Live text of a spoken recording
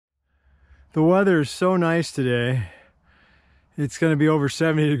The weather is so nice today. It's going to be over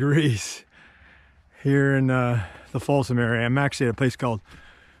 70 degrees here in the Folsom area. I'm actually at a place called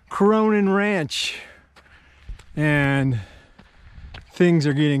Cronin Ranch, and things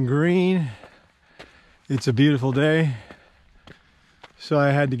are getting green. It's a beautiful day, so I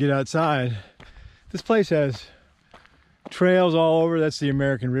had to get outside. This place has trails all over. That's the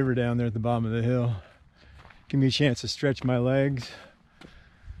American River down there at the bottom of the hill. Give me a chance to stretch my legs.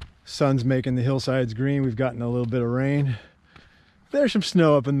 Sun's making the hillsides green. We've gotten a little bit of rain. There's some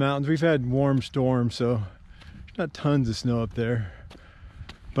snow up in the mountains. We've had warm storms, so there's not tons of snow up there.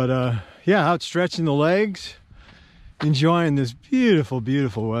 But yeah, out stretching the legs, enjoying this beautiful,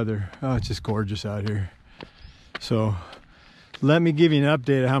 beautiful weather. Oh, it's just gorgeous out here. So let me give you an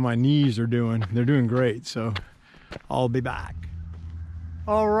update of how my knees are doing. They're doing great, so I'll be back.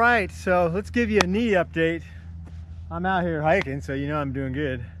 All right, so let's give you a knee update. I'm out here hiking, so you know I'm doing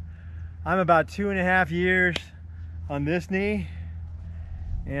good. I'm about 2.5 years on this knee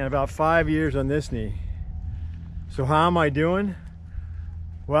and about 5 years on this knee. So how am I doing?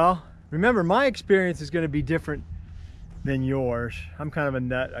 Well, remember, my experience is going to be different than yours. I'm kind of a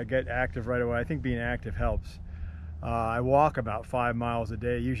nut. I get active right away. I think being active helps. I walk about 5 miles a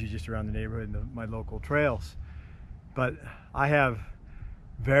day, usually just around the neighborhood and my local trails. But I have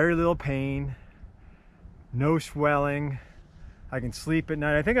very little pain, no swelling. I can sleep at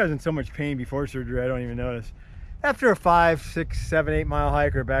night. I think I was in so much pain before surgery I don't even notice. After a 5, 6, 7, 8 mile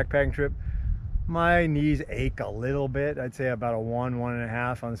hike or backpacking trip, my knees ache a little bit. I'd say about a 1,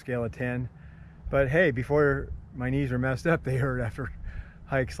 1.5 on a scale of 10. But hey, before my knees were messed up, they hurt after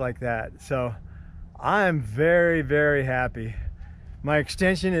hikes like that. So I'm very, very happy. My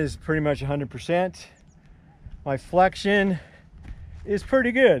extension is pretty much 100%. My flexion is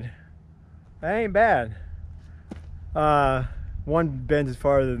pretty good. That ain't bad. One bends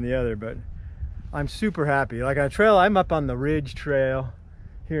farther than the other, but I'm super happy. Like on a trail, I'm up on the Ridge Trail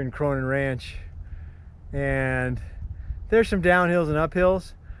here in Cronin Ranch, and there's some downhills and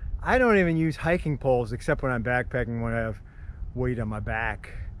uphills. I don't even use hiking poles except when I'm backpacking, when I have weight on my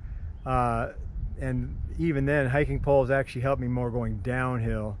back. And even then, hiking poles actually help me more going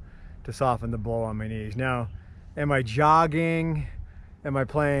downhill to soften the blow on my knees. Now, am I jogging? Am I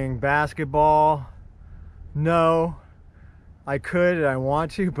playing basketball? No. I could and I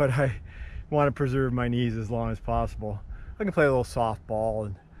want to, but I want to preserve my knees as long as possible. I can play a little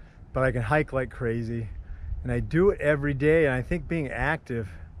softball, but I can hike like crazy. And I do it every day, and I think being active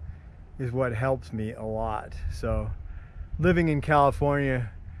is what helps me a lot. So living in California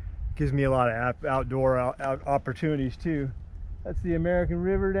gives me a lot of outdoor opportunities too. That's the American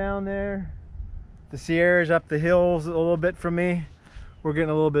River down there. The Sierra's up the hills a little bit from me. We're getting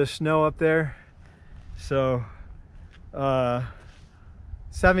a little bit of snow up there. So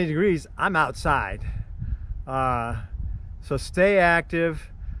 70 degrees, I'm outside. So stay active.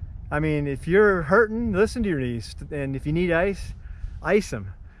 I mean, if you're hurting, listen to your knees. And if you need ice, ice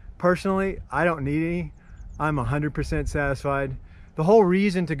them. Personally, I don't need any. I'm 100% satisfied. The whole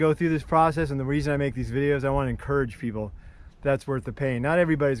reason to go through this process and the reason I make these videos, I want to encourage people that's worth the pain. Not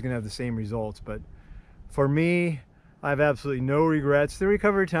everybody's going to have the same results, but for me, I have absolutely no regrets. The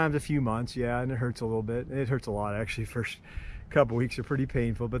recovery time's a few months, yeah, and it hurts a little bit. It hurts a lot, actually. First couple weeks are pretty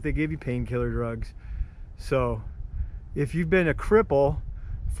painful, but they give you painkiller drugs. So if you've been a cripple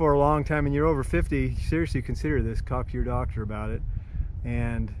for a long time and you're over 50, seriously consider this. Talk to your doctor about it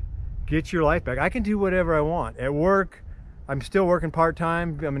and get your life back. I can do whatever I want. At work, I'm still working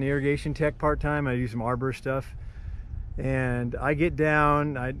part-time. I'm an irrigation tech part-time. I do some arbor stuff. And I get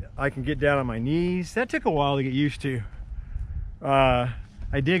down, I can get down on my knees. That took a while to get used to.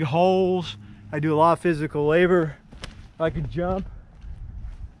 I dig holes. I do a lot of physical labor. I can jump.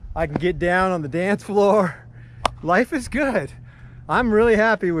 I can get down on the dance floor. Life is good. I'm really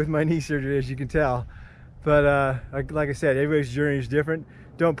happy with my knee surgery, as you can tell. But like I said, everybody's journey is different.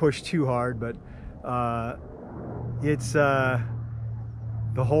 Don't push too hard, but it's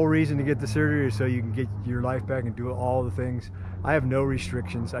the whole reason to get the surgery is so you can get your life back and do all the things. I have no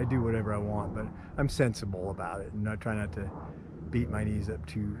restrictions. I do whatever I want, but I'm sensible about it and try not to beat my knees up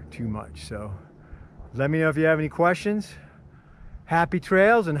too much. So let me know if you have any questions. Happy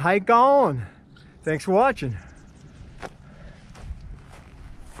trails and hike on. Thanks for watching.